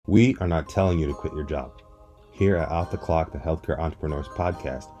We are not telling you to quit your job. Here at Off the Clock, the Healthcare Entrepreneurs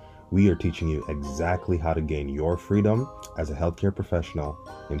Podcast, we are teaching you exactly how to gain your freedom as a healthcare professional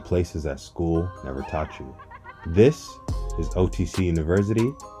in places that school never taught you. This is OTC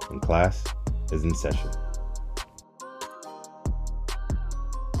University, and class is in session.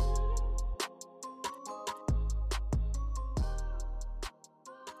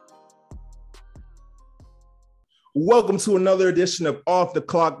 Welcome to another edition of Off the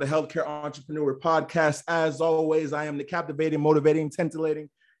Clock, the Healthcare Entrepreneur Podcast. As always, I am the captivating, motivating, titillating,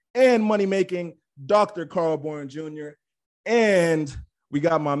 and money-making Dr. Carl Bourne Jr. And we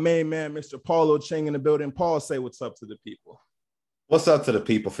got my main man, Mr. Paulo Cheng, in the building. Paul, say what's up to the people. What's up to the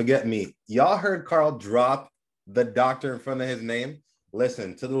people? Forget me. Y'all heard Carl drop the doctor in front of his name?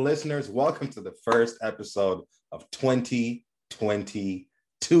 Listen, to the listeners, welcome to the first episode of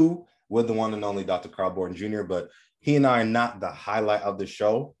 2022 with the one and only Dr. Carl Bourne Jr., but he and I are not the highlight of the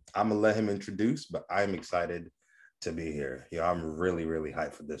show. I'm going to let him introduce, but I'm excited to be here. I'm really, really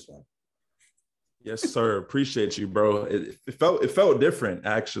hyped for this one. Yes, sir. Appreciate you, bro. It felt different,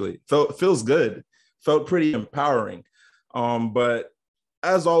 actually. Feels good. Felt pretty empowering. But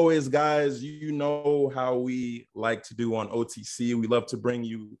as always, guys, you know how we like to do on OTC. We love to bring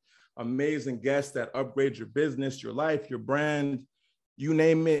you amazing guests that upgrade your business, your life, your brand, you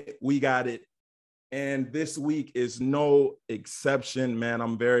name it, we got it. And this week is no exception, man.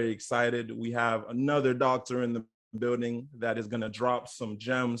 I'm very excited. We have another doctor in the building that is going to drop some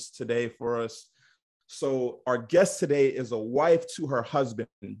gems today for us. So our guest today is a wife to her husband,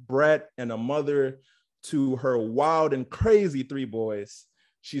 Brett, and a mother to her wild and crazy 3 boys.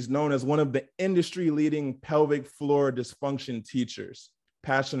 She's known as one of the industry-leading pelvic floor dysfunction teachers,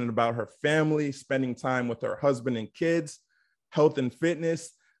 passionate about her family, spending time with her husband and kids, health and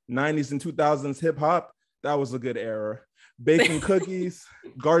fitness, 90s and 2000s hip hop. That was a good era. Baking cookies,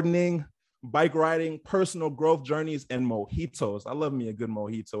 gardening, bike riding, personal growth journeys, and mojitos. I love me a good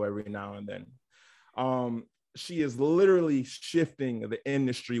mojito every now and then. She is literally shifting the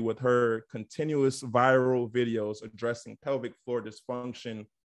industry with her continuous viral videos addressing pelvic floor dysfunction.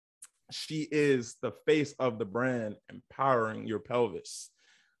 She is the face of the brand, empowering your pelvis.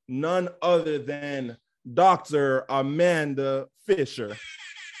 None other than Dr. Amanda Fisher.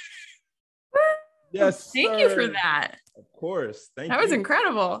 Yes, Thank you for that. Of course. That was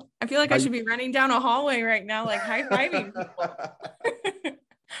incredible. I feel like I should be running down a hallway right now, like high-fiving people.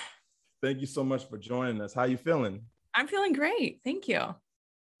 Thank you so much for joining us. How you feeling? I'm feeling great. Thank you. It's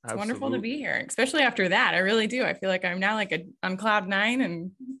Absolutely. wonderful to be here, especially after that. I really do. I feel like I'm now on cloud 9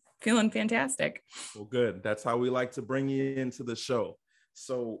 and feeling fantastic. Well, good. That's how we like to bring you into the show.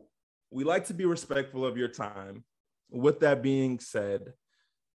 So we like to be respectful of your time. With that being said,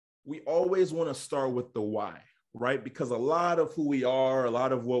 we always want to start with the why, right? Because a lot of who we are, a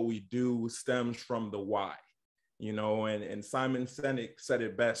lot of what we do stems from the why, you know, and Simon Sinek said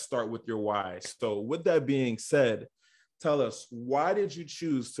it best, start with your why. So with that being said, tell us, why did you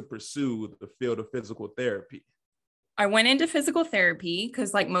choose to pursue the field of physical therapy? I went into physical therapy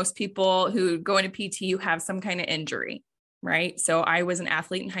because, like most people who go into PT, you have some kind of injury, right? So I was an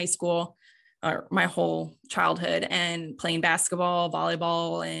athlete in high school, my whole childhood, and playing basketball,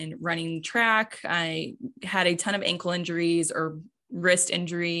 volleyball, and running track. I had a ton of ankle injuries or wrist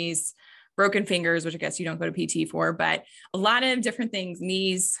injuries, broken fingers, which I guess you don't go to PT for, but a lot of different things,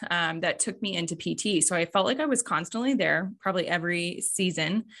 knees, that took me into PT. So I felt like I was constantly there, probably every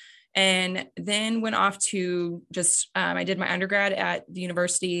season. And then went off to I did my undergrad at the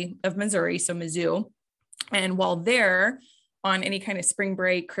University of Missouri, so Mizzou. And while there, on any kind of spring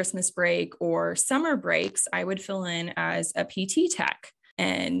break, Christmas break, or summer breaks, I would fill in as a PT tech.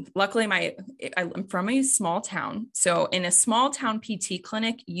 And luckily I'm from a small town. So in a small town PT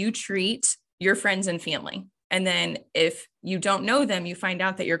clinic, you treat your friends and family. And then if you don't know them, you find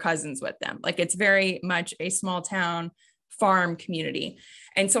out that you're cousins with them. Like, it's very much a small town farm community.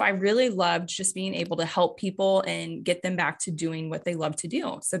 And so I really loved just being able to help people and get them back to doing what they love to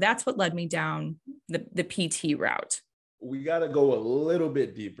do. So that's what led me down the PT route. We got to go a little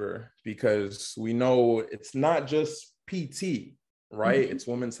bit deeper because we know it's not just PT, right? Mm-hmm. It's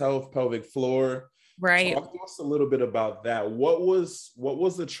women's health, pelvic floor. Right. Talk to us a little bit about that. What was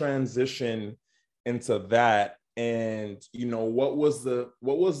the transition into that? And, you know, what was the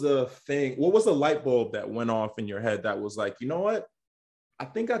light bulb that went off in your head that was like, you know what? I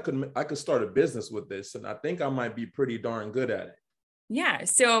think I could start a business with this, and I think I might be pretty darn good at it. Yeah.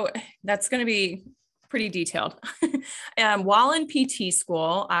 So that's going to be pretty detailed. While in PT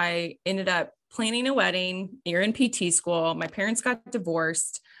school, I ended up planning a wedding. You're in PT school. My parents got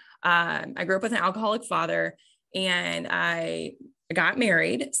divorced. I grew up with an alcoholic father, and I got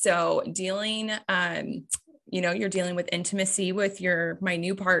married. So dealing, you're dealing with intimacy with my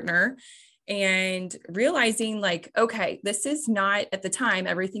new partner, and realizing like, okay, this is not at the time,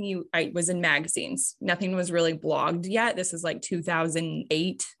 I was in magazines. Nothing was really blogged yet. This is like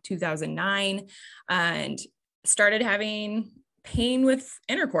 2008, 2009, and started having pain with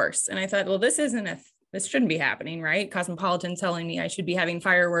intercourse. And I thought, well, this shouldn't be happening, right? Cosmopolitan telling me I should be having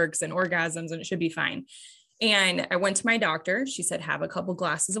fireworks and orgasms and it should be fine. And I went to my doctor. She said, have a couple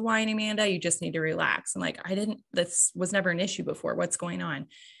glasses of wine, Amanda. You just need to relax. I'm like, this was never an issue before. What's going on?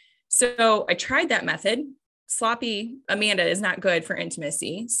 So I tried that method. Sloppy Amanda is not good for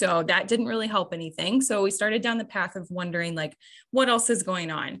intimacy. So that didn't really help anything. So we started down the path of wondering like, what else is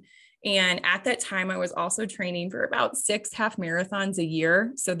going on? And at that time, I was also training for about 6 half marathons a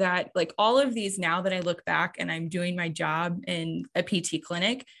year. So that like all of these, now that I look back and I'm doing my job in a PT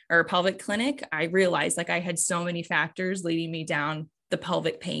clinic or a pelvic clinic, I realized like I had so many factors leading me down the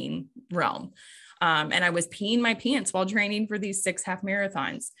pelvic pain realm. And I was peeing my pants while training for these 6 half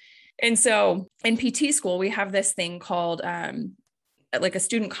marathons. And so in PT school, we have this thing called like a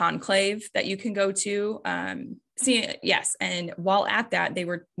student conclave that you can go to. Yes. And while at that,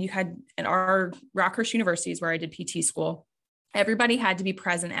 you had in our Rockhurst universities where I did PT school, everybody had to be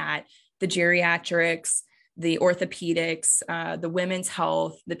present at the geriatrics, the orthopedics, the women's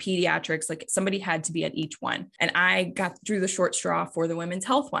health, the pediatrics, like somebody had to be at each one. And I drew the short straw for the women's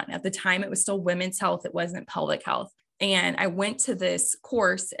health one. At the time, it was still women's health. It wasn't pelvic health. And I went to this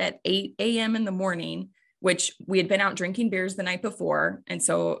course at 8 a.m. in the morning, which we had been out drinking beers the night before. And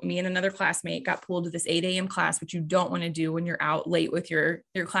so me and another classmate got pulled to this 8 a.m. class, which you don't want to do when you're out late with your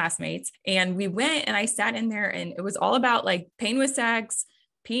classmates. And we went and I sat in there and it was all about like pain with sex,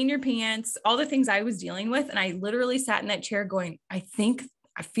 peeing your pants, all the things I was dealing with. And I literally sat in that chair going, I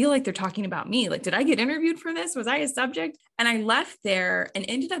feel like they're talking about me. Like, did I get interviewed for this? Was I a subject? And I left there and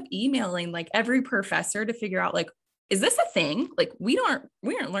ended up emailing like every professor to figure out like, is this a thing? Like we aren't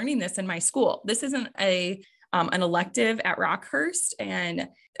learning this in my school. This isn't an elective at Rockhurst. And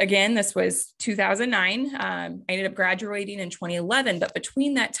again, this was 2009. I ended up graduating in 2011, but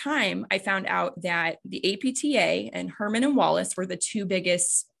between that time, I found out that the APTA and Herman and Wallace were the 2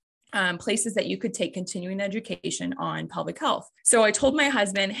 biggest places that you could take continuing education on pelvic health. So I told my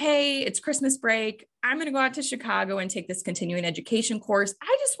husband, hey, it's Christmas break. I'm going to go out to Chicago and take this continuing education course.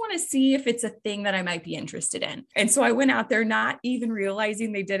 I just want to see if it's a thing that I might be interested in. And so I went out there, not even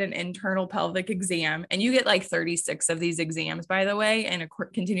realizing they did an internal pelvic exam. And you get like 36 of these exams, by the way, in a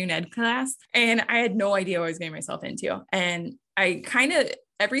continuing ed class. And I had no idea what I was getting myself into. And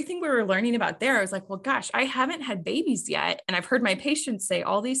everything we were learning about there, I was like, well, gosh, I haven't had babies yet. And I've heard my patients say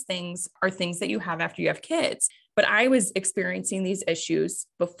all these things are things that you have after you have kids. But I was experiencing these issues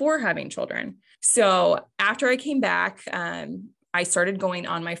before having children. So after I came back, I started going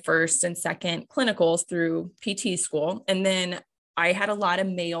on my first and second clinicals through PT school. And then I had a lot of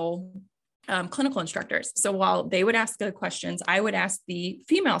male clinical instructors. So while they would ask the questions, I would ask the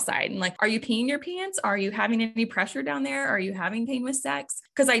female side and like, are you peeing your pants? Are you having any pressure down there? Are you having pain with sex?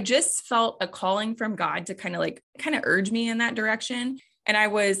 Because I just felt a calling from God to kind of urge me in that direction. And I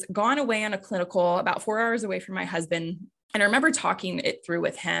was gone away on a clinical about 4 hours away from my husband. And I remember talking it through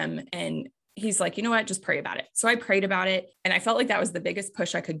with him, and he's like, you know what, just pray about it. So I prayed about it. And I felt like that was the biggest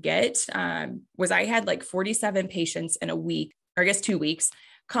push I could get, was I had like 47 patients in a week, or I guess 2 weeks,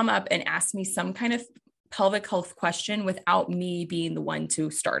 come up and ask me some kind of pelvic health question without me being the one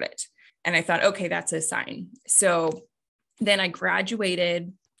to start it. And I thought, okay, that's a sign. So then I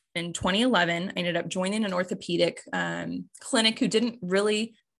graduated in 2011. I ended up joining an orthopedic clinic who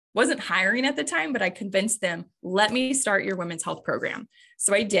wasn't hiring at the time, but I convinced them, let me start your women's health program.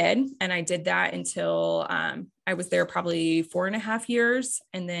 So I did. And I did that until I was there probably 4.5 years,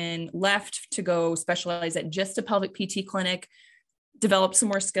 and then left to go specialize at just a pelvic PT clinic, developed some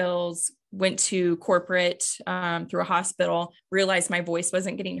more skills, went to corporate through a hospital, realized my voice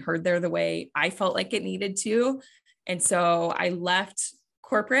wasn't getting heard there the way I felt like it needed to. And so I left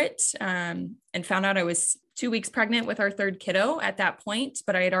corporate and found out I was 2 weeks pregnant with our third kiddo at that point,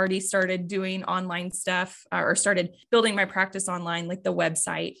 but I had already started doing online stuff or started building my practice online, like the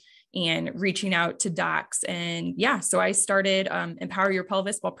website, and reaching out to docs. And yeah, so I started Empower Your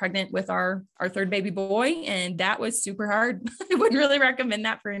Pelvis while pregnant with our third baby boy. And that was super hard. I wouldn't really recommend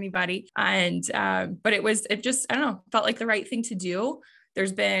that for anybody. And, but it just, I don't know, felt like the right thing to do.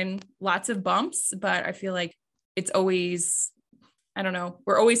 There's been lots of bumps, but I feel like it's always, I don't know,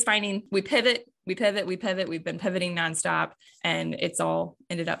 we're always finding, we pivot. We've been pivoting nonstop, and it's all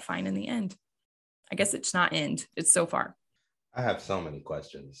ended up fine in the end. I guess it's not end. It's so far. I have so many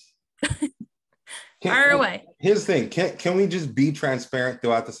questions. Fire away. Here's the thing. Can we just be transparent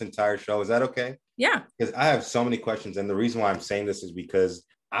throughout this entire show? Is that okay? Yeah. Because I have so many questions. And the reason why I'm saying this is because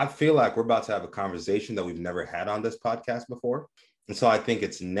I feel like we're about to have a conversation that we've never had on this podcast before. And so I think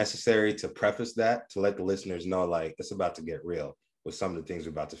it's necessary to preface that, to let the listeners know, like, it's about to get real with some of the things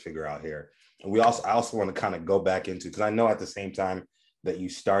we're about to figure out here. And I also want to kind of go back into, because I know at the same time that you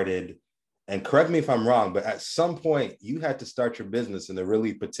started, and correct me if I'm wrong, but at some point you had to start your business in a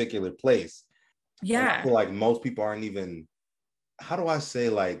really particular place. Yeah. And I feel like most people aren't even, how do I say,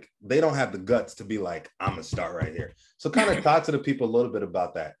 like, they don't have the guts to be like, I'm gonna start right here. So kind of talk to the people a little bit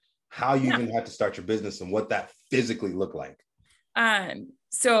about that, how you even had to start your business and what that physically looked like.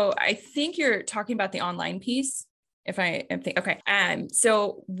 So I think you're talking about the online piece. If I am thinking, okay.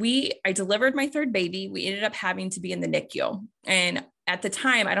 So I delivered my third baby. We ended up having to be in the NICU. And at the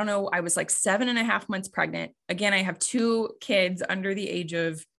time, I don't know, I was like 7.5 months pregnant. Again, I have 2 kids under the age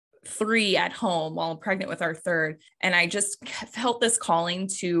of 3 at home while I'm pregnant with our third. And I just felt this calling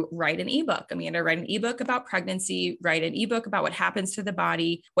to write an ebook. I mean, I write an ebook about pregnancy, write an ebook about what happens to the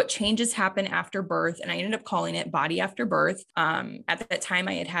body, what changes happen after birth. And I ended up calling it Body After Birth. At that time,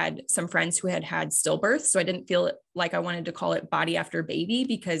 I had some friends who had stillbirth. So I didn't feel like I wanted to call it Body After Baby,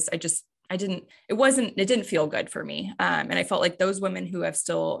 because it didn't feel good for me. And I felt like those women who have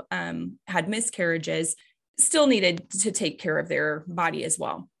still had miscarriages still needed to take care of their body as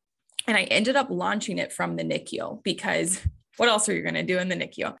well. And I ended up launching it from the NICU, because what else are you going to do in the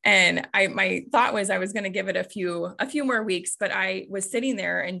NICU? And my thought was I was going to give it a few more weeks, but I was sitting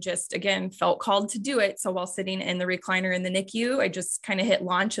there and just, again, felt called to do it. So while sitting in the recliner in the NICU, I just kind of hit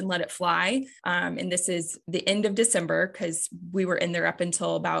launch and let it fly. And this is the end of December, because we were in there up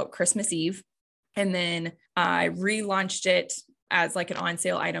until about Christmas Eve. And then I relaunched it as like an on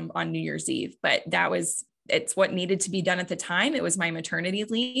sale item on New Year's Eve, but it's what needed to be done at the time. It was my maternity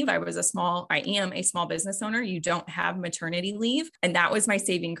leave. I am a small business owner. You don't have maternity leave. And that was my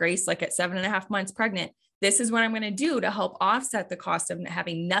saving grace. Like at 7.5 months pregnant, this is what I'm going to do to help offset the cost of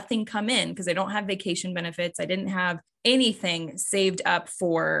having nothing come in, because I don't have vacation benefits. I didn't have anything saved up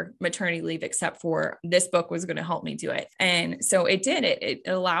for maternity leave, except for this book was going to help me do it. And so it did. It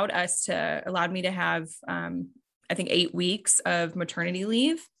allowed me to have, I think 8 weeks of maternity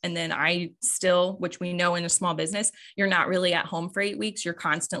leave. And then which we know in a small business, you're not really at home for 8 weeks. You're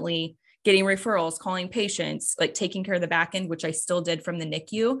constantly getting referrals, calling patients, like taking care of the back end, which I still did from the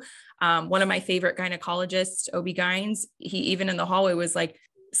NICU. One of my favorite gynecologists, OB-GYNs, he even in the hallway was like,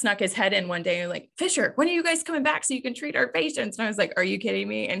 snuck his head in one day, like, Fisher, when are you guys coming back so you can treat our patients? And I was like, are you kidding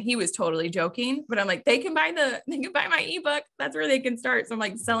me? And he was totally joking, but I'm like, they can buy my ebook. That's where they can start. So I'm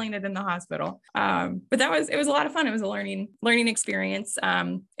like selling it in the hospital. But it was a lot of fun. It was a learning experience.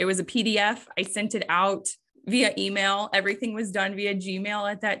 It was a PDF. I sent it out via email. Everything was done via Gmail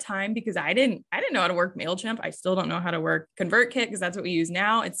at that time, because I didn't know how to work MailChimp. I still don't know how to work ConvertKit, because that's what we use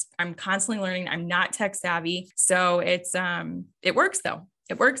now. I'm constantly learning. I'm not tech savvy. So it works though.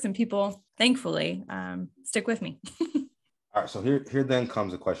 It works, and people thankfully stick with me. All right. So here then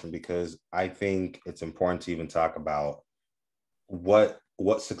comes a question, because I think it's important to even talk about what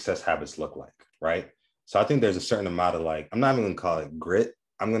success habits look like, right? So I think there's a certain amount of, like, I'm not even going to call it grit.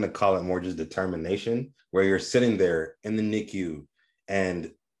 I'm going to call it more just determination, where you're sitting there in the NICU.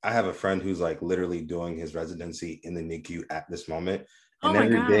 And I have a friend who's like literally doing his residency in the NICU at this moment. And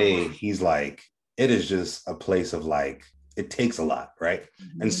every day he's like, it is just a place of like, it takes a lot, right?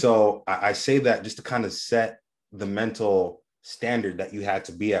 Mm-hmm. And so I say that just to kind of set the mental standard that you had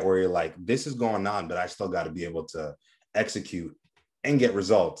to be at, where you're like, this is going on, but I still got to be able to execute and get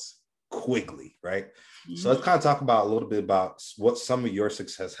results quickly, right? Mm-hmm. So let's kind of talk about a little bit about what some of your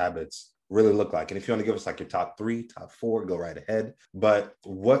success habits really look like. And if you want to give us like your top 3, top 4, go right ahead. But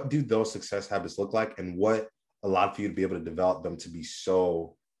what do those success habits look like, and what allowed for you to be able to develop them to be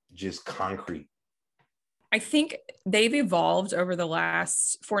so just concrete? I think they've evolved over the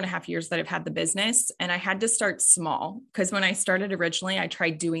last 4.5 years that I've had the business, and I had to start small, because when I started originally, I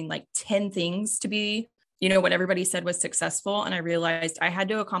tried doing like 10 things to be, what everybody said was successful. And I realized I had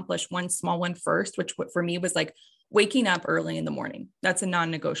to accomplish one small one first, which for me was like waking up early in the morning. That's a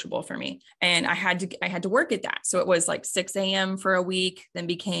non-negotiable for me. And I had to work at that. So it was like 6 a.m. for a week, then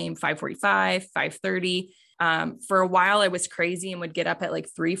became 5:45, 5:30. For a while, I was crazy and would get up at like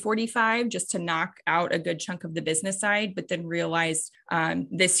 3:45 just to knock out a good chunk of the business side, but then realized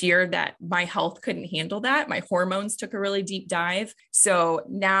this year that my health couldn't handle that. My hormones took a really deep dive. So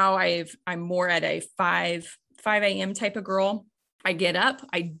now I'm more at a 5 a.m. type of girl. I get up,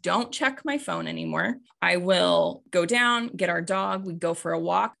 I don't check my phone anymore. I will go down, get our dog, we go for a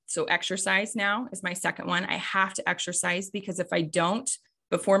walk. So exercise now is my second one. I have to exercise, because if I don't,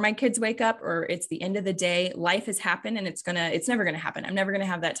 before my kids wake up, or it's the end of the day. Life has happened and it's never going to happen. I'm never going to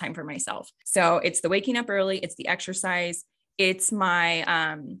have that time for myself. So it's the waking up early, it's the exercise, it's my,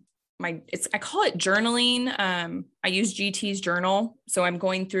 I call it journaling. I use GT's journal. So I'm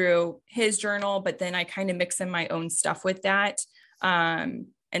going through his journal, but then I kind of mix in my own stuff with that. And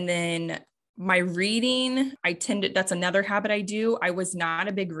then my reading, that's another habit I do. I was not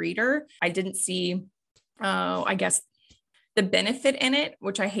a big reader. I didn't see, I guess, the benefit in it,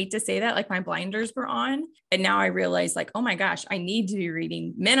 which I hate to say that, like my blinders were on. And now I realize like, oh my gosh, I need to be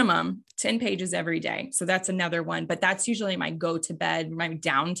reading minimum 10 pages every day. So that's another one, but that's usually my go to bed, my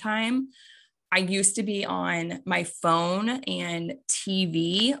downtime. I used to be on my phone and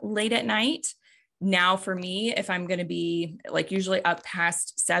TV late at night. Now for me, if I'm going to be like usually up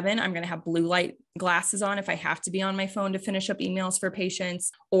past 7, I'm going to have blue light glasses on if I have to be on my phone to finish up emails for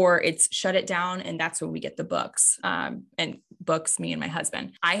patients, or it's shut it down. And that's when we get the books, and books, me and my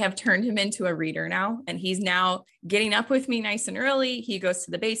husband. I have turned him into a reader now, and he's now getting up with me nice and early. He goes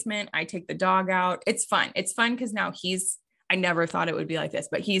to the basement. I take the dog out. It's fun. It's fun because now I never thought it would be like this,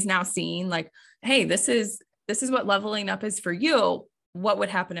 but he's now seeing like, hey, this is what leveling up is for you. What would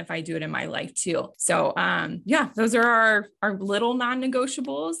happen if I do it in my life too? So, those are our little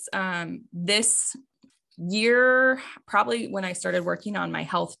non-negotiables. This year, probably when I started working on my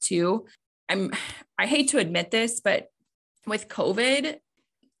health too, I hate to admit this, but with COVID,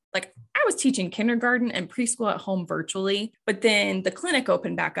 like I was teaching kindergarten and preschool at home virtually, but then the clinic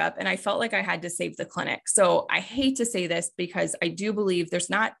opened back up and I felt like I had to save the clinic. So I hate to say this because I do believe there's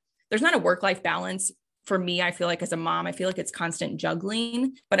not a work-life balance. For me, I feel like as a mom, I feel like it's constant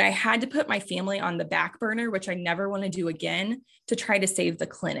juggling, but I had to put my family on the back burner, which I never want to do again, to try to save the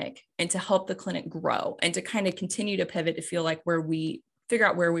clinic and to help the clinic grow and to kind of continue to pivot to feel like figure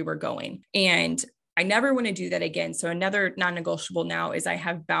out where we were going. And I never want to do that again. So another non-negotiable now is I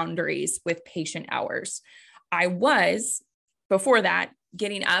have boundaries with patient hours. I was, before that,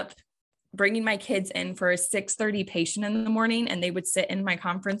 getting up, bringing my kids in for a 6:30 patient in the morning, and they would sit in my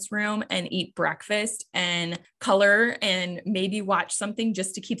conference room and eat breakfast and color and maybe watch something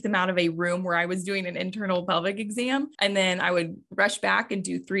just to keep them out of a room where I was doing an internal pelvic exam. And then I would rush back and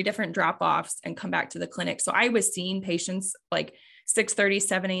do 3 different drop-offs and come back to the clinic. So I was seeing patients like 6:30,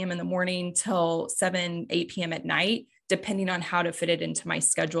 7 a.m. in the morning till 7, 8 p.m. at night, depending on how to fit it into my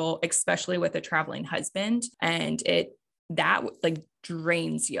schedule, especially with a traveling husband. And that like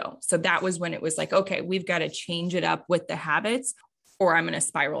drains you. So that was when it was like, okay, we've got to change it up with the habits, or I'm going to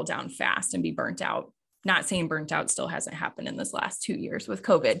spiral down fast and be burnt out. Not saying burnt out still hasn't happened in this last 2 years with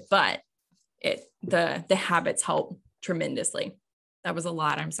COVID, but the habits help tremendously. That was a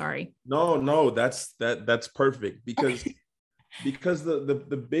lot. I'm sorry. No, that's perfect because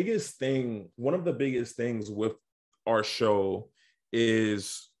the biggest thing, one of the biggest things with our show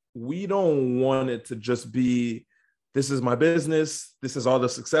is we don't want it to just be, this is my business, this is all the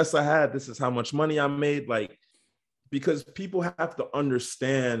success I had, this is how much money I made. Like, because people have to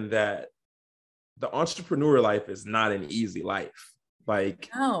understand that the entrepreneur life is not an easy life. Like,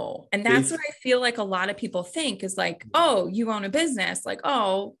 no. And that's what I feel like a lot of people think is like, oh, you own a business. Like,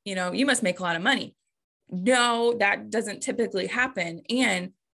 oh, you must make a lot of money. No, that doesn't typically happen.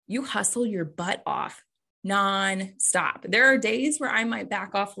 And you hustle your butt off non-stop. There are days where I might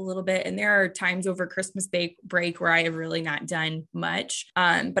back off a little bit. And there are times over Christmas break where I have really not done much.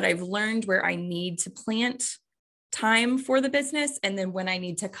 But I've learned where I need to plant time for the business and then when I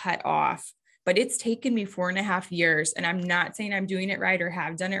need to cut off. But it's taken me 4.5 years, and I'm not saying I'm doing it right or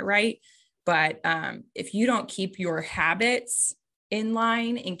have done it right. But if you don't keep your habits in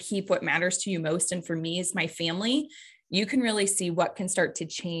line and keep what matters to you most, and for me is my family, you can really see what can start to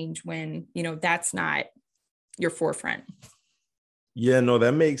change when, that's not your forefront. Yeah, no,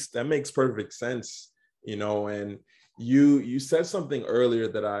 that makes perfect sense. And you said something earlier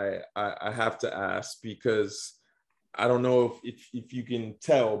that I have to ask, because I don't know if you can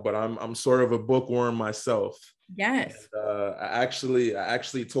tell, but I'm sort of a bookworm myself. Yes. And, I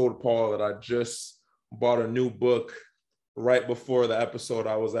actually told Paul that I just bought a new book right before the episode.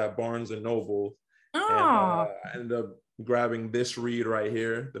 I was at Barnes and Noble. Oh. And I ended up grabbing this read right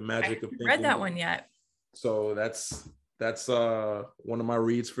here, The Magic of Thinking. I haven't read that one yet. So that's one of my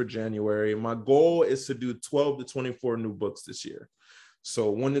reads for January. My goal is to do 12 to 24 new books this year.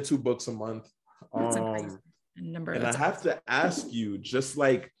 So 1 to 2 books a month. That's a crazy number. And I have to ask you, just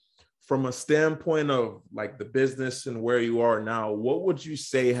like from a standpoint of like the business and where you are now, what would you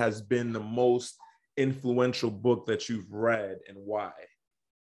say has been the most influential book that you've read and why?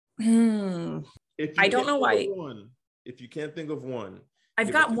 I don't know why. If you can't think of one.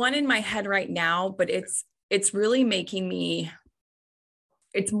 I've got one in my head right now, but it's really making me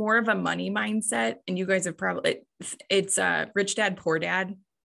It's more of a money mindset. And you guys have probably, it's Rich Dad, Poor Dad,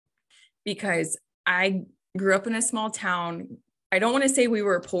 because I grew up in a small town. I don't want to say we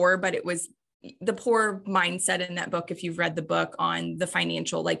were poor, but it was the poor mindset in that book. If you've read the book on the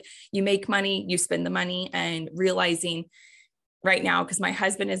financial, like you make money, you spend the money, and realizing right now, because my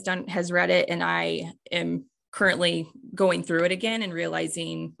husband has read it, and I am currently going through it again and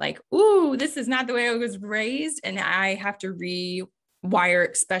realizing like, ooh, this is not the way I was raised. And I have to rewire,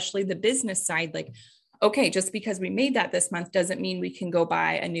 especially the business side. Like, okay, just because we made that this month doesn't mean we can go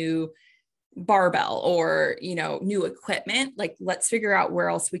buy a new barbell or, new equipment. Like, let's figure out where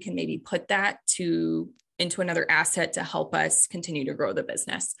else we can maybe put that into another asset to help us continue to grow the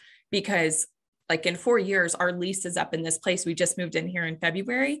business. Because like in 4 years, our lease is up in this place. We just moved in here in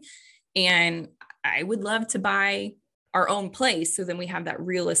February, and I would love to buy our own place. So then we have that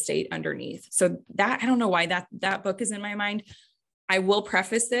real estate underneath. So that, I don't know why that book is in my mind. I will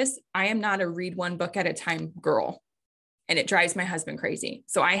preface this. I am not a read one book at a time girl, and it drives my husband crazy.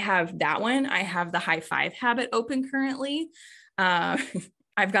 So I have that one. I have the High Five Habit open currently.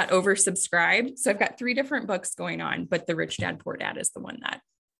 I've got oversubscribed. So I've got 3 different books going on, but the Rich Dad, Poor Dad is the one that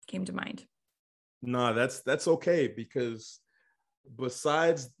came to mind. No, that's okay, because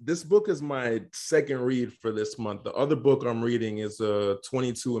besides this book is my second read for this month. The other book I'm reading is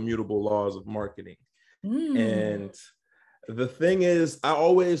 22 Immutable Laws of Marketing. And the thing is, I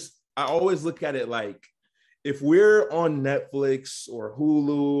always look at it like, if we're on Netflix or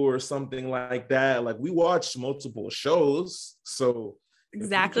Hulu or something like that, like we watch multiple shows. So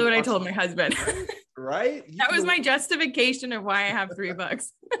exactly what I told my husband. Right? That was my justification of why I have 3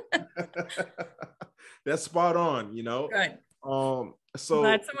 books. That's spot on, Good. So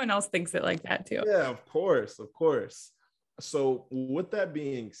glad someone else thinks it like that too. Yeah, of course. So with that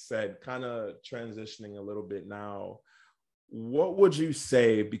being said, kind of transitioning a little bit now, what would you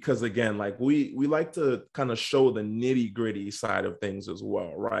say? Because again, like we like to kind of show the nitty gritty side of things as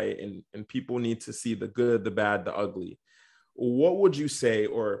well, right? And people need to see the good, the bad, the ugly. What would you say,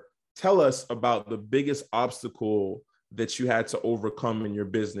 or tell us about the biggest obstacle that you had to overcome in your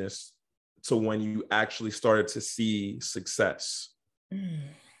business to when you actually started to see success?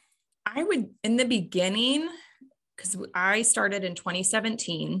 I would, in the beginning, because I started in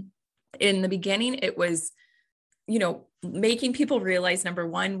 2017, in the beginning, it was, making people realize, number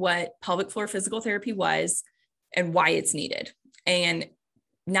one, what pelvic floor physical therapy was and why it's needed, and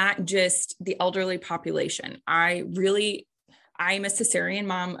not just the elderly population. I'm a cesarean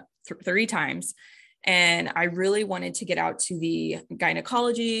mom 3 times. And I really wanted to get out to the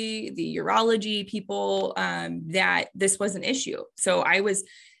gynecology, the urology people, that this was an issue. So I was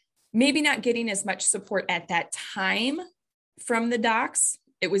maybe not getting as much support at that time from the docs.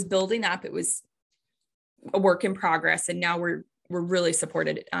 It was building up. It was a work in progress. And now we're really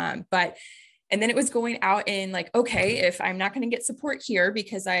supported. And then it was going out and like, okay, if I'm not going to get support here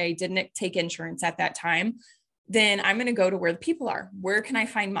because I didn't take insurance at that time, then I'm going to go to where the people are. Where can I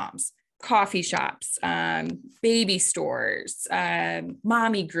find moms? Coffee shops, baby stores,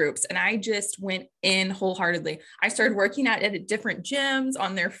 mommy groups. And I just went in wholeheartedly. I started working out at different gyms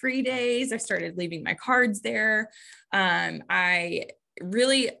on their free days. I started leaving my cards there. I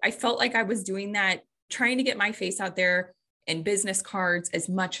felt like I was doing that, trying to get my face out there in business cards as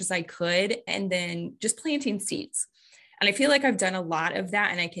much as I could, and then just planting seeds. And I feel like I've done a lot of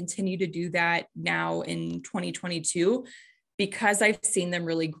that, and I continue to do that now in 2022. Because I've seen them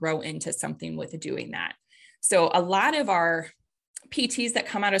really grow into something with doing that. So a lot of our PTs that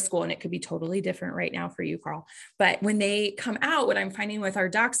come out of school, and it could be totally different right now for you, Carl, but when they come out, what I'm finding with our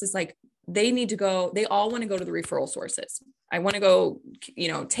docs is like, they all want to go to the referral sources. I want to go,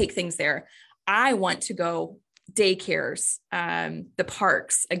 take things there. I want to go daycares, the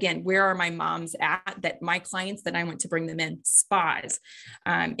parks. Again, where are my moms at, that my clients that I want to bring them in, spas,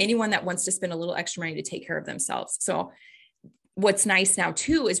 anyone that wants to spend a little extra money to take care of themselves. So what's nice now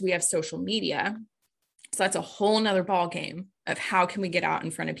too, is we have social media. So that's a whole nother ball game of how can we get out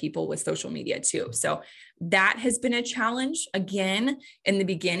in front of people with social media too. So that has been a challenge. Again, in the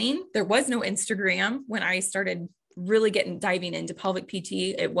beginning, there was no Instagram when I started really diving into pelvic PT.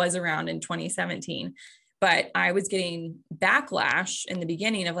 It was around in 2017, but I was getting backlash in the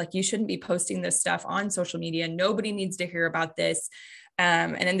beginning of like, you shouldn't be posting this stuff on social media. Nobody needs to hear about this.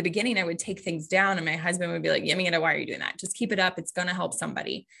 And in the beginning, I would take things down, and my husband would be like, Yamina, why are you doing that? Just keep it up. It's going to help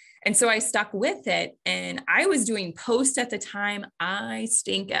somebody. And so I stuck with it, and I was doing posts at the time. I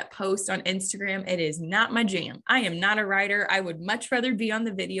stink at posts on Instagram. It is not my jam. I am not a writer. I would much rather be on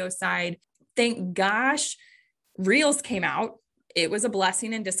the video side. Thank gosh, Reels came out it was a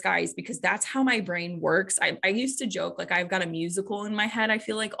blessing in disguise because that's how my brain works. I used to joke, like I've got a musical in my head, I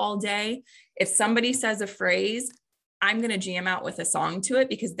feel like all day. If somebody says a phrase, I'm going to jam out with a song to it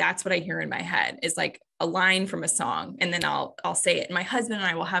because that's what I hear in my head is like a line from a song. And then I'll say it. And my husband and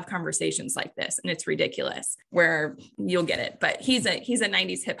I will have conversations like this, and it's ridiculous where you'll get it, but he's a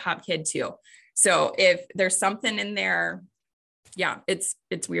 90s hip hop kid too. So if there's something in there, yeah, it's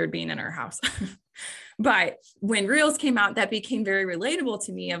weird being in our house. But when Reels came out, that became very relatable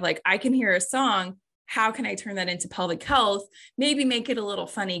to me of like, I can hear a song. How can I turn that into public health? Maybe make it a little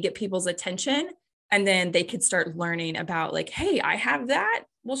funny, get people's attention. And then they could start learning about like, hey, I have that.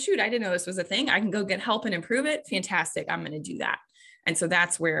 Well, shoot, I didn't know this was a thing. I can go get help and improve it. Fantastic. I'm going to do that. And so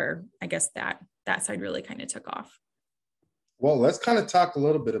that's where I guess that side really kind of took off. Well, let's kind of talk a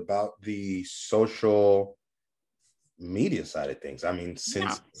little bit about the social media side of things. I mean,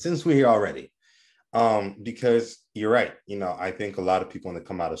 since we're here already, because you're right. You know, I think a lot of people when they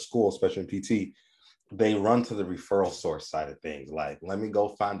come out of school, especially in PT, they run to the referral source side of things. Like, let me go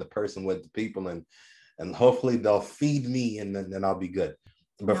find the person with the people and hopefully they'll feed me and then I'll be good.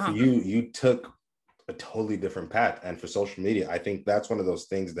 But for you took a totally different path. And for social media, I think that's one of those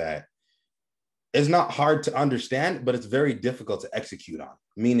things that is not hard to understand, but it's very difficult to execute on,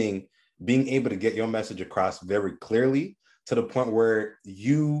 meaning being able to get your message across very clearly to the point where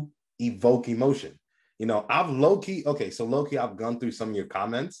you evoke emotion. You know, I've low-key, I've gone through some of your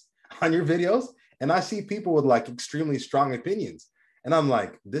comments on your videos and I see people with like extremely strong opinions. And I'm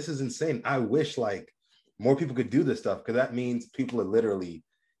like, this is insane. I wish like more people could do this stuff because that means people are literally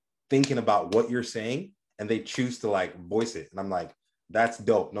thinking about what you're saying and they choose to like voice it. And I'm like, that's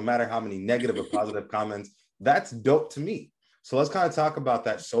dope. No matter how many negative or positive comments, that's dope to me. So let's kind of talk about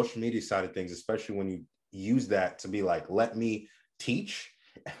that social media side of things, especially when you use that to be like, let me teach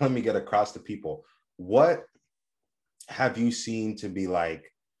and let me get across to people. What have you seen to be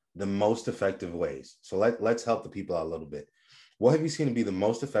like the most effective ways? So let's help the people out a little bit. What have you seen to be the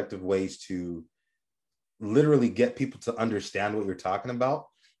most effective ways to literally get people to understand what you're talking about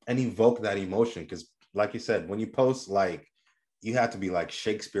and evoke that emotion? Because like you said, when you post, like you have to be like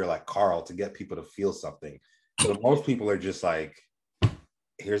Shakespeare, like Carl, to get people to feel something. So most people are just like,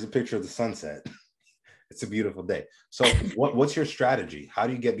 here's a picture of the sunset. It's a beautiful day. So what's your strategy? How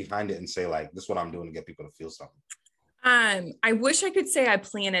do you get behind it and say like, this is what I'm doing to get people to feel something? I wish I could say I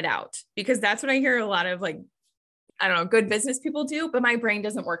plan it out because that's what I hear a lot of like, I don't know, good business people do, but my brain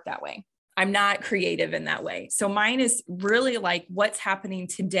doesn't work that way. I'm not creative in that way. So mine is really like what's happening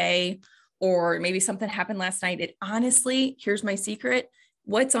today, or maybe something happened last night. It honestly, here's my secret.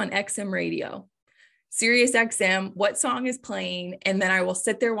 What's on XM radio? Sirius XM, what song is playing? And then I will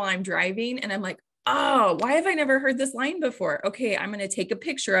sit there while I'm driving and I'm like, oh, why have I never heard this line before? Okay, I'm going to take a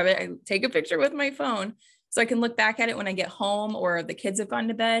picture of it. I take a picture with my phone so I can look back at it when I get home or the kids have gone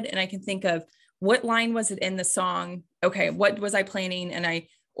to bed and I can think of what line was it in the song? Okay, what was I planning?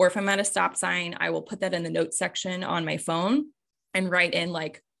 Or if I'm at a stop sign, I will put that in the notes section on my phone and write in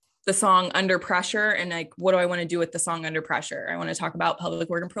like the song Under Pressure. And like, what do I want to do with the song Under Pressure? I want to talk about pelvic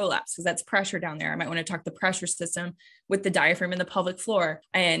organ prolapse because that's pressure down there. I might want to talk the pressure system with the diaphragm in the pelvic floor.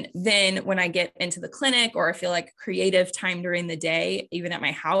 And then when I get into the clinic or I feel like creative time during the day, even at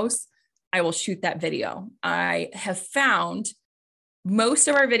my house, I will shoot that video. I have found most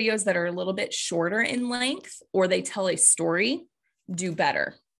of our videos that are a little bit shorter in length or they tell a story do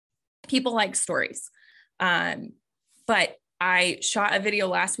better. People like stories. But I shot a video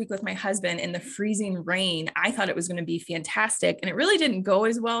last week with my husband in the freezing rain. I thought it was going to be fantastic. And it really didn't go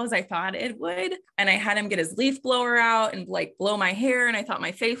as well as I thought it would. And I had him get his leaf blower out and like blow my hair. And I thought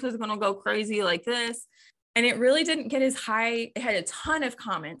my face was going to go crazy like this. And it really didn't get as high. It had a ton of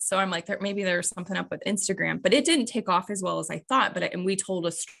comments. So I'm like, maybe there's something up with Instagram, but it didn't take off as well as I thought. And we told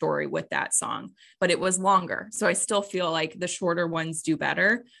a story with that song, but it was longer. So I still feel like the shorter ones do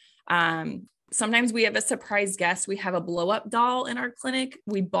better. Sometimes we have a surprise guest. We have a blow up doll in our clinic.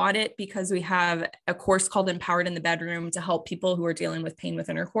 We bought it because we have a course called Empowered in the Bedroom to help people who are dealing with pain with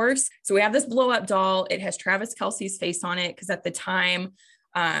intercourse. So we have this blow up doll. It has Travis Kelce's face on it because at the time,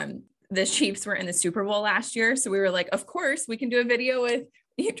 the Chiefs were in the Super Bowl last year. So we were like, of course, we can do a video with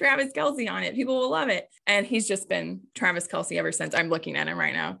Travis Kelce on it. People will love it. And he's just been Travis Kelce ever since. I'm looking at him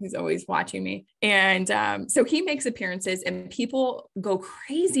right now. He's always watching me. And so he makes appearances and people go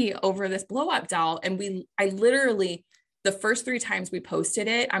crazy over this blow up doll. And I literally, the first 3 times we posted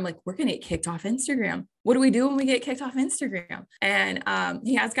it, I'm like, we're going to get kicked off Instagram. What do we do when we get kicked off Instagram? And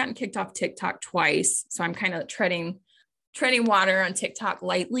he has gotten kicked off TikTok twice. So I'm kind of treading water on TikTok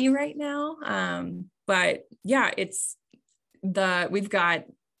lightly right now. But yeah, we've got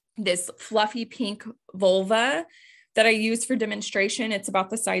this fluffy pink vulva that I use for demonstration. It's about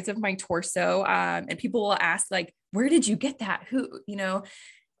the size of my torso. And people will ask, like, where did you get that? Who,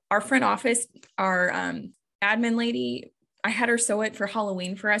 our front office, our admin lady, I had her sew it for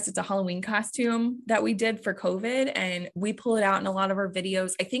Halloween for us. It's a Halloween costume that we did for COVID, and we pull it out in a lot of our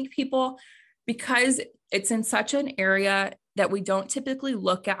videos. I think people, because it's in such an area that we don't typically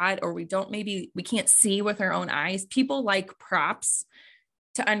look at, or we can't see with our own eyes, people like props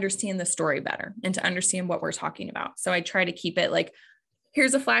to understand the story better and to understand what we're talking about. So I try to keep it like,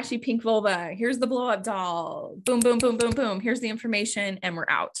 here's a flashy pink vulva, here's the blow up doll, boom, boom, boom, boom, boom, here's the information, and we're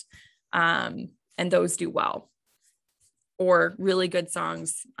out. And those do well. Or really good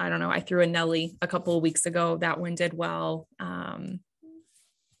songs. I don't know. I threw a Nelly a couple of weeks ago. That one did well.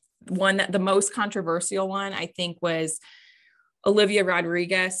 The most controversial one, I think, was Olivia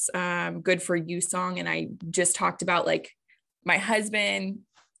Rodriguez, Good For You song. And I just talked about, like, my husband,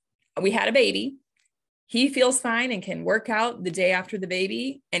 we had a baby. He feels fine and can work out the day after the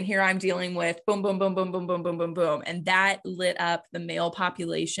baby. And here I'm dealing with boom, boom, boom, boom, boom, boom, boom, boom, boom. And that lit up the male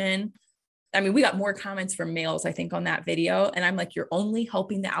population. I mean, we got more comments from males, I think, on that video. And I'm like, you're only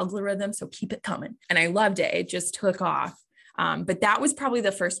helping the algorithm, so keep it coming. And I loved it. It just took off. But that was probably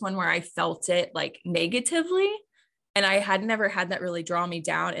the first one where I felt it, like, negatively. And I had never had that really draw me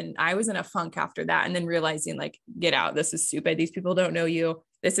down. And I was in a funk after that. And then realizing, like, get out. This is stupid. These people don't know you.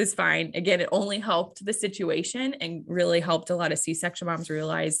 This is fine. Again, it only helped the situation and really helped a lot of C-section moms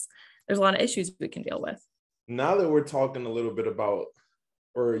realize there's a lot of issues we can deal with. Now that we're talking a little bit about,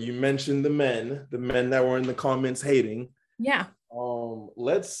 or you mentioned the men that were in the comments hating. Yeah.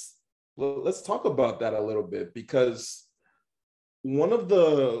 Let's talk about that a little bit, because one of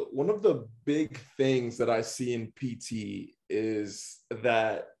the big things that I see in PT is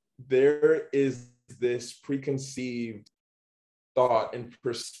that there is this preconceived thought and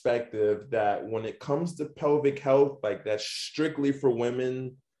perspective that when it comes to pelvic health, like, that's strictly for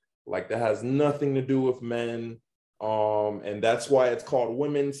women, like, that has nothing to do with men. And that's why it's called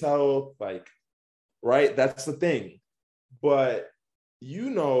women's health, like, right? That's the thing. But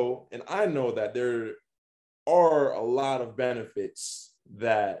and I know that there are a lot of benefits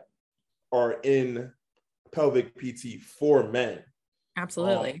that are in pelvic PT for men.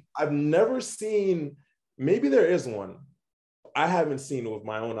 Absolutely. I've never seen, maybe there is one. I haven't seen it with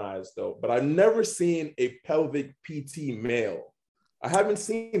my own eyes though, but I've never seen a pelvic PT male. I haven't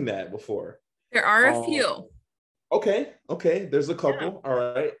seen that before. There are a few. Okay. There's a couple. Yeah. All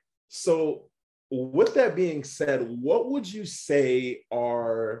right. So with that being said, what would you say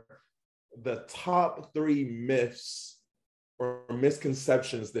are the top 3 myths or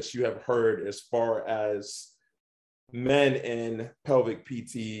misconceptions that you have heard as far as men in pelvic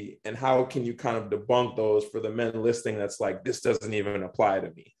PT, and how can you kind of debunk those for the men listening that's like, this doesn't even apply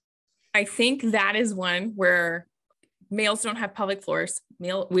to me? I think that is one where males don't have pelvic floors.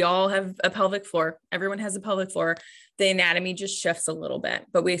 We all have a pelvic floor. Everyone has a pelvic floor. The anatomy just shifts a little bit,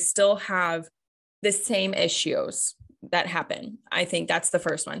 but we still have the same issues that happen. I think that's the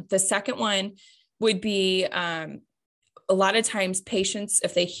first one. The second one would be a lot of times patients,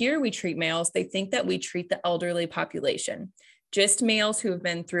 if they hear we treat males, they think that we treat the elderly population, just males who have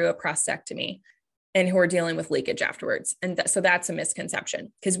been through a prostatectomy and who are dealing with leakage afterwards. And so that's a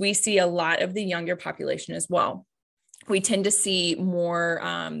misconception, because we see a lot of the younger population as well. We tend to see more,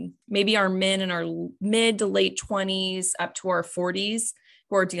 maybe our men in our mid to late 20s up to our 40s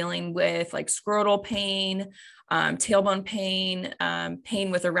who are dealing with, like, scrotal pain, tailbone pain,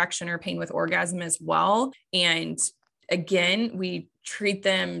 pain with erection or pain with orgasm as well. And again, we treat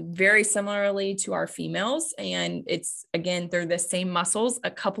them very similarly to our females. And it's, again, they're the same muscles. A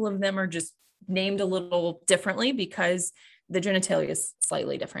couple of them are just named a little differently because the genitalia is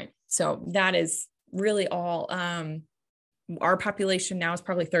slightly different. So that is really all. Our population now is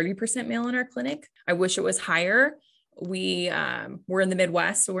probably 30% male in our clinic. I wish it was higher. We're in the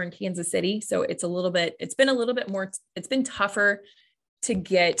Midwest, so we're in Kansas City. So it's been a little bit more, it's been tougher to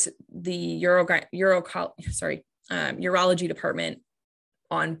get the urology department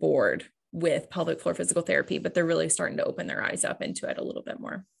on board with pelvic floor physical therapy, but they're really starting to open their eyes up into it a little bit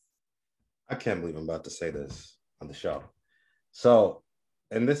more. I can't believe I'm about to say this on the show. So,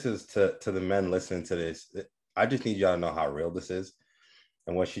 and this is to the men listening to this, I just need y'all to know how real this is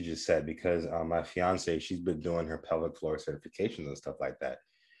and what she just said, because my fiance, she's been doing her pelvic floor certifications and stuff like that.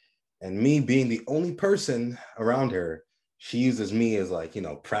 And me being the only person around her, she uses me as, like,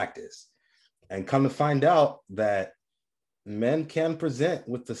 practice. And come to find out that men can present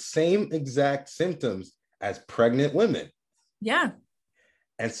with the same exact symptoms as pregnant women. Yeah.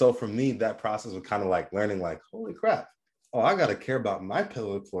 And so for me, that process was kind of like learning, like, holy crap, oh, I gotta care about my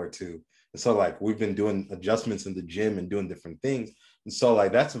pelvic floor too. And so like we've been doing adjustments in the gym and doing different things. And so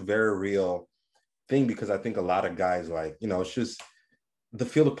like that's a very real thing, because I think a lot of guys, like, you know, it's just the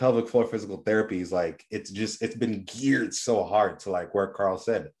field of pelvic floor physical therapy is like, it's been geared so hard to like where Carl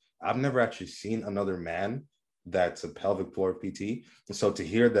said, I've never actually seen another man that's a pelvic floor PT. And so to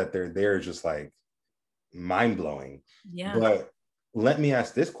hear that they're there is just like mind blowing. Yeah. But let me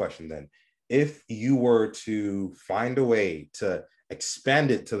ask this question then. If you were to find a way to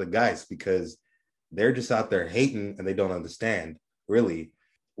expand it to the guys, because they're just out there hating and they don't understand really,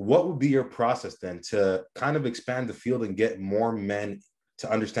 what would be your process then to kind of expand the field and get more men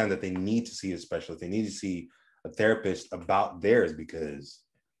to understand that they need to see a specialist, they need to see a therapist about theirs, because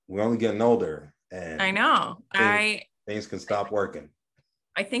we're only getting older and I know. things can stop working.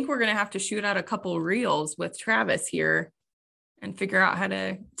 I think we're going to have to shoot out a couple of reels with Travis here and figure out how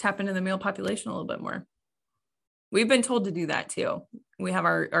to tap into the male population a little bit more. We've been told to do that too. We have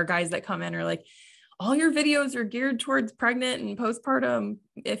our guys that come in are like, all your videos are geared towards pregnant and postpartum.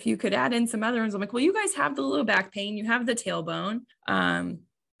 If you could add in some other ones, I'm like, well, you guys have the low back pain, you have the tailbone.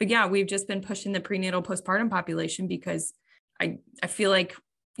 But yeah, we've just been pushing the prenatal postpartum population because I feel like,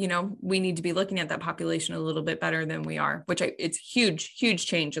 you know, we need to be looking at that population a little bit better than we are, which it's huge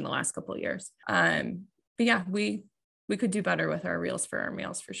change in the last couple of years. But yeah, we could do better with our reels for our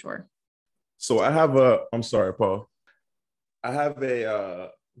males for sure. So I'm sorry, Paul. I have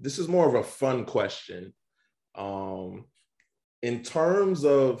this is more of a fun question. In terms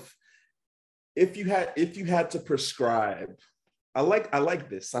of if you had to prescribe, I like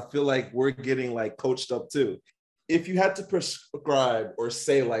this. I feel like we're getting like coached up too. If you had to prescribe or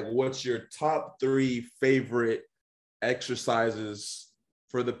say like, what's your top 3 favorite exercises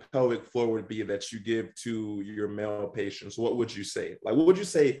for the pelvic floor would be that you give to your male patients, what would you say? Like, what would you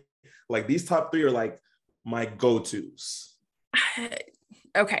say? Like these top 3 are like my go-tos.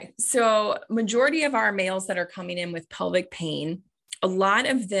 Okay. So majority of our males that are coming in with pelvic pain, a lot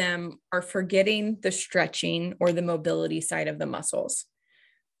of them are forgetting the stretching or the mobility side of the muscles.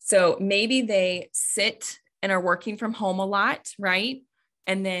 So maybe they sit and are working from home a lot, right?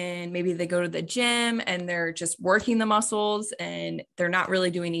 And then maybe they go to the gym and they're just working the muscles and they're not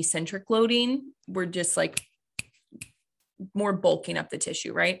really doing eccentric loading. We're just like more bulking up the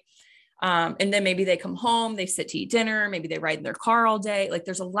tissue, right? And then maybe they come home, they sit to eat dinner, maybe they ride in their car all day. Like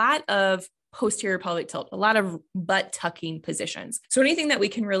there's a lot of posterior pelvic tilt, a lot of butt tucking positions. So anything that we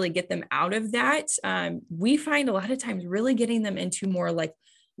can really get them out of that, we find a lot of times really getting them into more like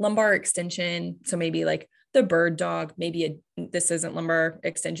lumbar extension. So maybe like the bird dog, maybe this isn't lumbar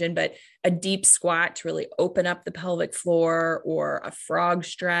extension, but a deep squat to really open up the pelvic floor, or a frog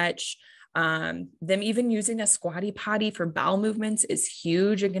stretch. Them even using a squatty potty for bowel movements is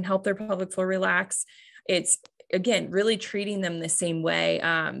huge and can help their pelvic floor relax. It's, again, really treating them the same way.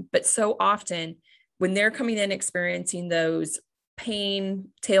 But so often when they're coming in experiencing those pain,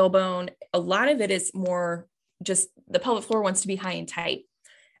 tailbone, a lot of it is more just the pelvic floor wants to be high and tight.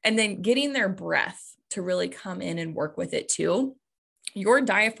 And then getting their breath to really come in and work with it too. Your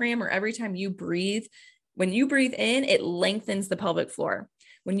diaphragm, or every time you breathe, when you breathe in, it lengthens the pelvic floor.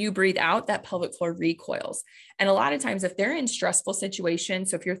 When you breathe out, that pelvic floor recoils. And a lot of times if they're in stressful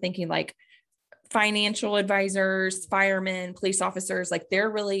situations, so if you're thinking like financial advisors, firemen, police officers, like they're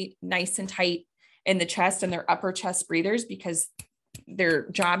really nice and tight in the chest and their upper chest breathers because their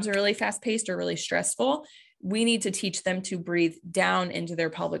jobs are really fast paced or really stressful. We need to teach them to breathe down into their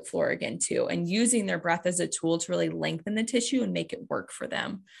pelvic floor again too, and using their breath as a tool to really lengthen the tissue and make it work for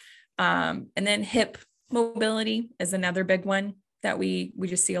them. And then hip mobility is another big one that we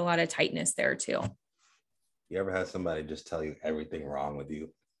just see a lot of tightness there too. You ever had somebody just tell you everything wrong with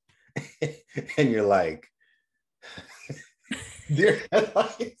you? And you're like, dear,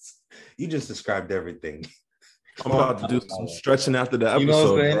 you just described everything. I'm about to do some stretching after the episode. You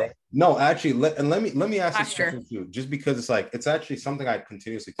know what I'm saying? No, actually, let me ask you Sure. something too, just because it's actually something I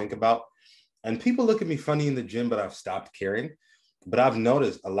continuously think about. And people look at me funny in the gym, but I've stopped caring. But I've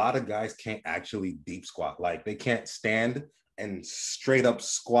noticed a lot of guys can't actually deep squat. Like they can't stand and straight up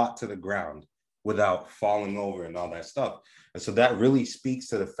squat to the ground without falling over and all that stuff. And so that really speaks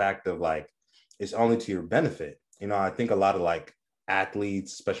to the fact of like, it's only to your benefit. You know, I think a lot of like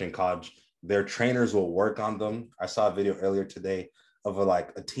athletes, especially in college, their trainers will work on them. I saw a video earlier today of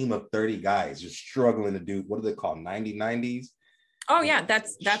a team of 30 guys just struggling to do, what do they call 90-90s? Oh yeah,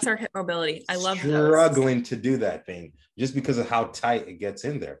 that's our hip mobility. I love struggling to do that thing just because of how tight it gets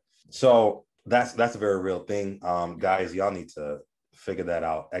in there. So that's a very real thing. Guys, y'all need to figure that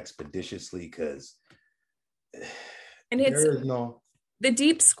out expeditiously, because and it's The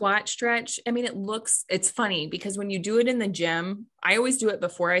deep squat stretch, I mean, it's funny because when you do it in the gym, I always do it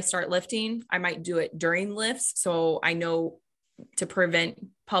before I start lifting. I might do it during lifts. So I know to prevent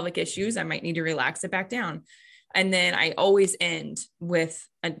pelvic issues, I might need to relax it back down. And then I always end with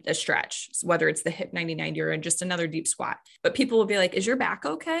a stretch, whether it's the hip 90-90 or just another deep squat. But people will be like, is your back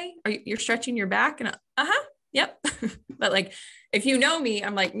okay? You're stretching your back? And yep. But like, if you know me,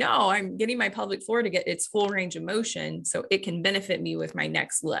 I'm like, no, I'm getting my pelvic floor to get its full range of motion so it can benefit me with my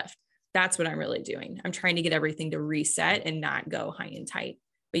next lift. That's what I'm really doing. I'm trying to get everything to reset and not go high and tight.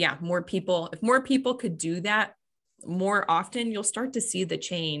 But yeah, if more people could do that more often, you'll start to see the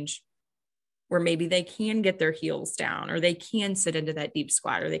change where maybe they can get their heels down or they can sit into that deep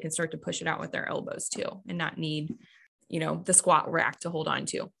squat or they can start to push it out with their elbows too and not need, the squat rack to hold on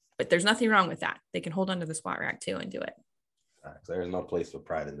to. But there's nothing wrong with that. They can hold onto the squat rack too and do it. There's no place for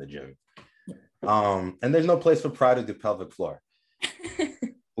pride in the gym. And there's no place for pride in the pelvic floor.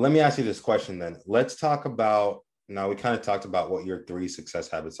 Let me ask you this question then. Let's talk about, now we kind of talked about what your 3 success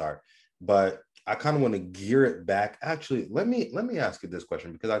habits are, but I kind of want to gear it back. Actually, let me ask you this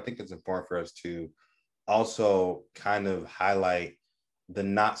question because I think it's important for us to also kind of highlight the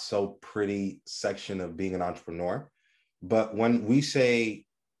not so pretty section of being an entrepreneur. But when we say,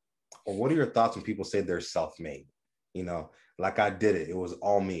 or what are your thoughts when people say they're self-made? Like I did it. It was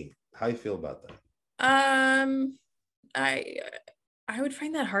all me. How do you feel about that? I would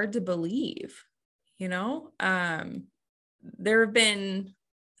find that hard to believe, there have been,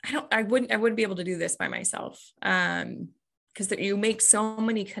 I wouldn't be able to do this by myself. Because you make so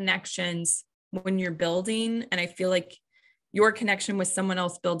many connections when you're building. And I feel like your connection with someone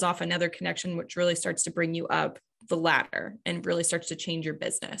else builds off another connection, which really starts to bring you up the ladder and really starts to change your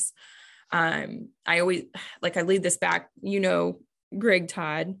business. I lead this back, Greg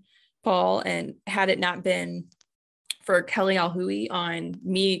Todd, Paul, and had it not been for Kelly Alhui on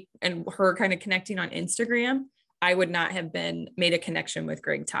me and her kind of connecting on Instagram, I would not have made a connection with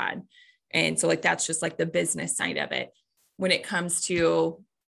Greg Todd. And so that's just the business side of it. When it comes to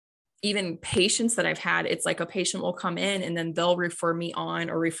even patients that I've had, it's like a patient will come in and then they'll refer me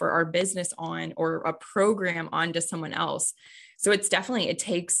on or refer our business on or a program on to someone else. So it's definitely, it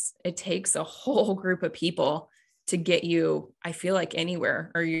takes a whole group of people to get you, I feel like,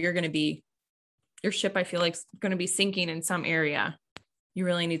 anywhere, or your ship, I feel like, is going to be sinking in some area. You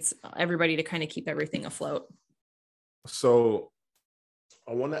really need everybody to kind of keep everything afloat. So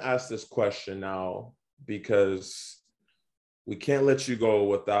I want to ask this question now because we can't let you go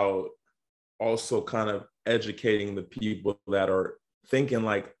without also kind of educating the people that are thinking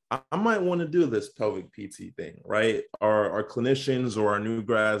like, I might want to do this pelvic PT thing, right? Our clinicians or our new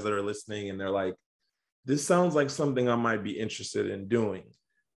grads that are listening and they're like, this sounds like something I might be interested in doing.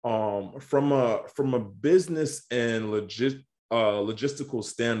 From a business and logistical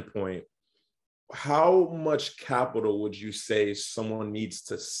standpoint, how much capital would you say someone needs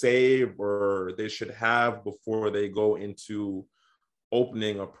to save or they should have before they go into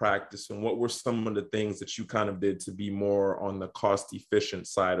opening a practice? And what were some of the things that you kind of did to be more on the cost efficient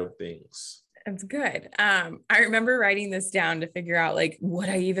side of things? That's good. I remember writing this down to figure out would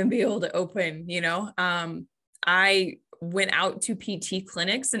I even be able to open, I went out to PT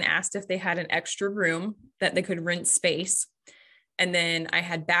clinics and asked if they had an extra room that they could rent space. And then I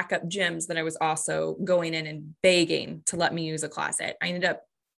had backup gyms that I was also going in and begging to let me use a closet. I ended up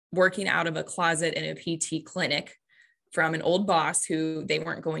working out of a closet in a PT clinic from an old boss who they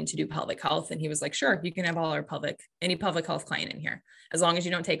weren't going to do pelvic health. And he was like, sure, you can have any pelvic health client in here, as long as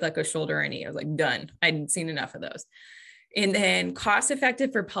you don't take a shoulder or a knee. I was like, done. I'd seen enough of those. And then cost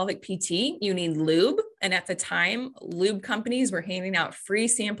effective for pelvic PT, you need lube. And at the time, lube companies were handing out free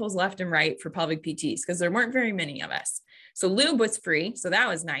samples left and right for pelvic PTs because there weren't very many of us. So lube was free. So that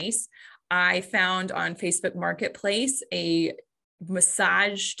was nice. I found on Facebook Marketplace a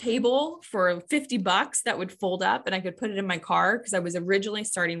massage table for $50 that would fold up and I could put it in my car because I was originally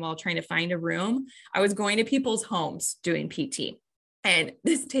starting while trying to find a room. I was going to people's homes doing PT. And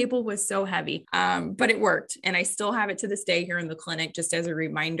this table was so heavy, but it worked. And I still have it to this day here in the clinic, just as a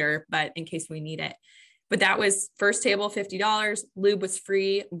reminder, but in case we need it. But that was first table, $50. Lube was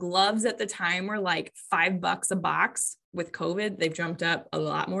free. Gloves at the time were like $5 a box. With COVID, they've jumped up a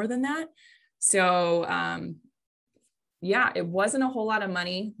lot more than that. So yeah, it wasn't a whole lot of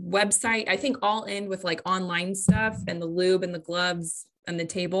money. Website, I think all in with like online stuff and the lube and the gloves and the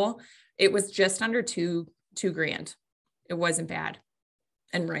table, it was just under two grand. It wasn't bad.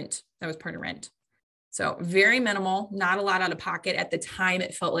 And rent, that was part of rent. So very minimal, not a lot out of pocket. At the time,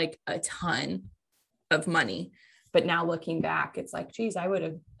 it felt like a ton of money. But now looking back, it's like, geez, I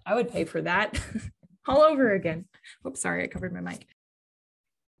would pay for that all over again. Oops, sorry, I covered my mic.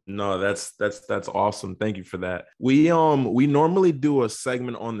 No, that's awesome. Thank you for that. We normally do a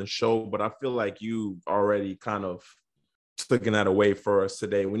segment on the show, but I feel like you already kind of taking that away for us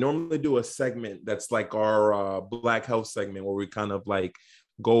today. We normally do a segment that's like our Black Health segment, where we kind of like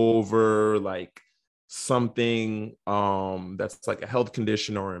go over like something that's like a health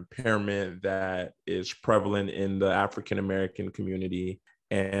condition or impairment that is prevalent in the African American community.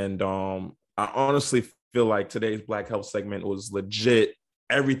 And I honestly feel like today's Black Health segment was legit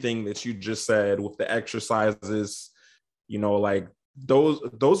everything that you just said with the exercises, like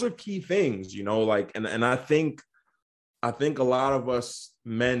those are key things, like, and I think a lot of us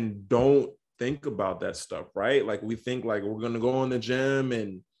men don't think about that stuff, right? Like we think like we're going to go in the gym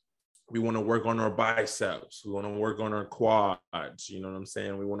and we want to work on our biceps. We want to work on our quads. You know what I'm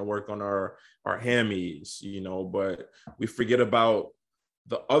saying? We want to work on our hammies, but we forget about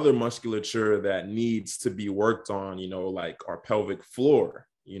the other musculature that needs to be worked on, like our pelvic floor,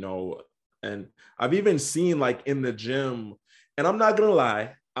 and I've even seen like in the gym, and I'm not going to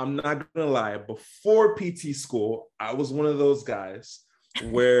lie, before PT school, I was one of those guys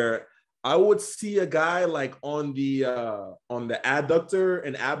where I would see a guy like on the adductor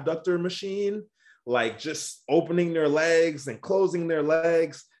and abductor machine, like just opening their legs and closing their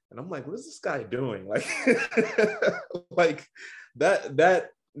legs. And I'm like, what is this guy doing? Like, like that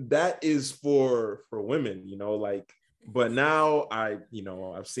is for women, like, but now I've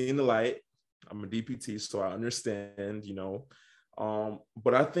seen the light. I'm a DPT, so I understand,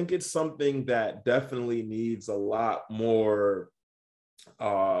 but I think it's something that definitely needs a lot more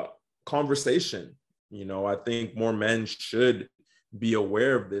conversation. I think more men should be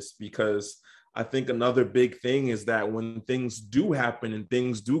aware of this, because I think another big thing is that when things do happen and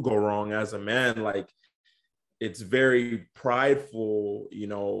things do go wrong as a man, like it's very prideful,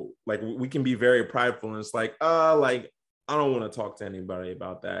 like we can be very prideful, and it's like, like I don't want to talk to anybody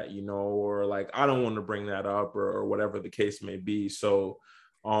about that, or like I don't want to bring that up, or whatever the case may be. So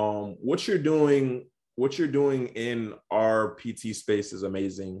what you're doing in our PT space is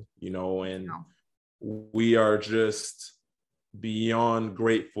amazing, and we are just beyond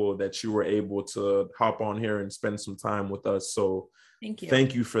grateful that you were able to hop on here and spend some time with us. So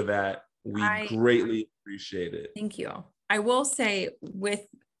thank you for that. We greatly appreciate it. Thank you. I will say with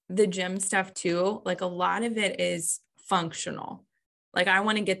the gym stuff too, like a lot of it is functional. Like I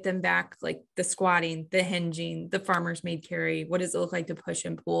want to get them back, like the squatting, the hinging, the farmer's made carry. What does it look like to push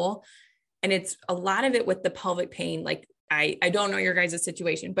and pull? And it's a lot of it with the pelvic pain. Like I don't know your guys'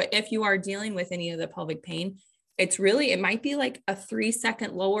 situation, but if you are dealing with any of the pelvic pain, it might be like a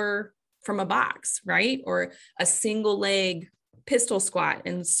 3-second lower from a box, right? Or a single leg pistol squat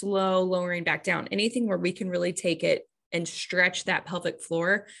and slow lowering back down. Anything where we can really take it and stretch that pelvic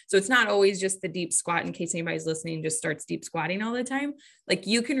floor. So it's not always just the deep squat, in case anybody's listening, just starts deep squatting all the time. Like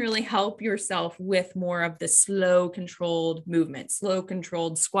you can really help yourself with more of the slow controlled movement, slow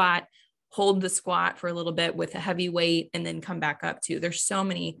controlled squat, hold the squat for a little bit with a heavy weight, and then come back up too. There's so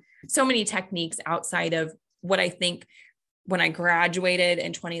many techniques outside of what I think when I graduated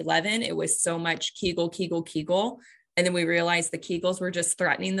in 2011, it was so much Kegel, Kegel, Kegel. And then we realized the Kegels were just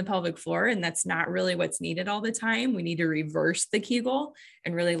threatening the pelvic floor, and that's not really what's needed all the time. We need to reverse the Kegel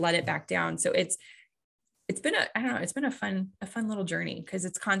and really let it back down. So it's been a fun little journey, because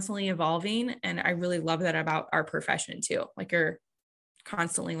it's constantly evolving. And I really love that about our profession too. Like you're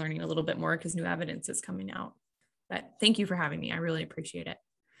constantly learning a little bit more because new evidence is coming out. But thank you for having me. I really appreciate it.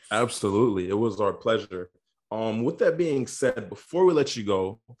 Absolutely. It was our pleasure. With that being said, before we let you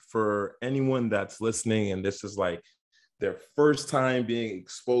go, for anyone that's listening and this is like their first time being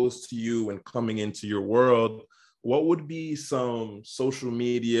exposed to you and coming into your world, what would be some social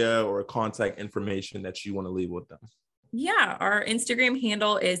media or contact information that you want to leave with them? Yeah, our Instagram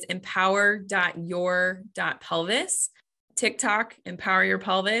handle is empower.your.pelvis, TikTok, Empower Your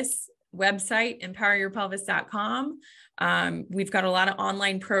Pelvis, website, empoweryourpelvis.com. We've got a lot of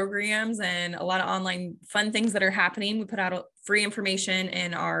online programs and a lot of online fun things that are happening. We put out free information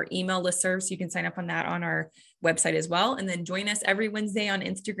in our email listserv, so you can sign up on that on our website as well. And then join us every Wednesday on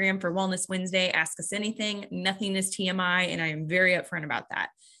Instagram for Wellness Wednesday. Ask us anything. Nothing is TMI. And I am very upfront about that,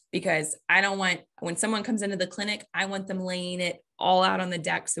 because I don't want, when someone comes into the clinic, I want them laying it all out on the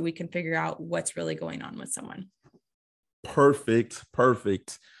deck so we can figure out what's really going on with someone. Perfect.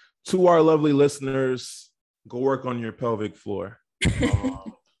 To our lovely listeners, go work on your pelvic floor.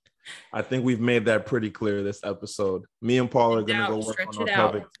 I think we've made that pretty clear this episode. Me and Paul are going to go work on our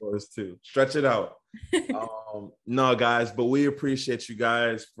pelvic floors too. Stretch it out. No, guys, but we appreciate you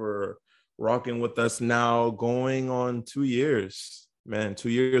guys for rocking with us now, going on 2 years. man, 2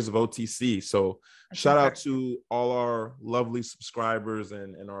 years of OTC. So shout out to all our lovely subscribers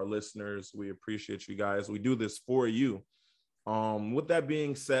and our listeners. We appreciate you guys. We do this for you. With that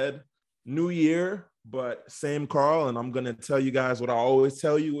being said, new year, but same Carl, and I'm going to tell you guys what I always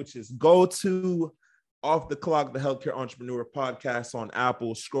tell you, which is go to Off the Clock, the Healthcare Entrepreneur Podcast on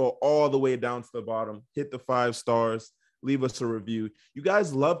Apple, scroll all the way down to the bottom, hit the 5 stars, leave us a review. You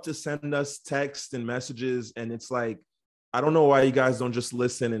guys love to send us texts and messages, and it's like, I don't know why you guys don't just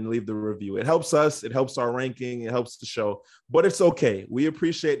listen and leave the review. It helps us, it helps our ranking, it helps the show, but it's okay. We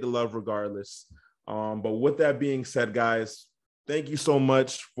appreciate the love regardless. But with that being said, guys, thank you so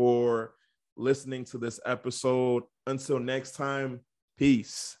much for listening to this episode. Until next time,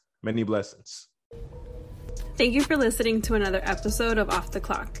 peace. Many blessings. Thank you for listening to another episode of Off the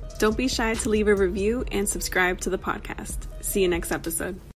Clock. Don't be shy to leave a review and subscribe to the podcast. See you next episode.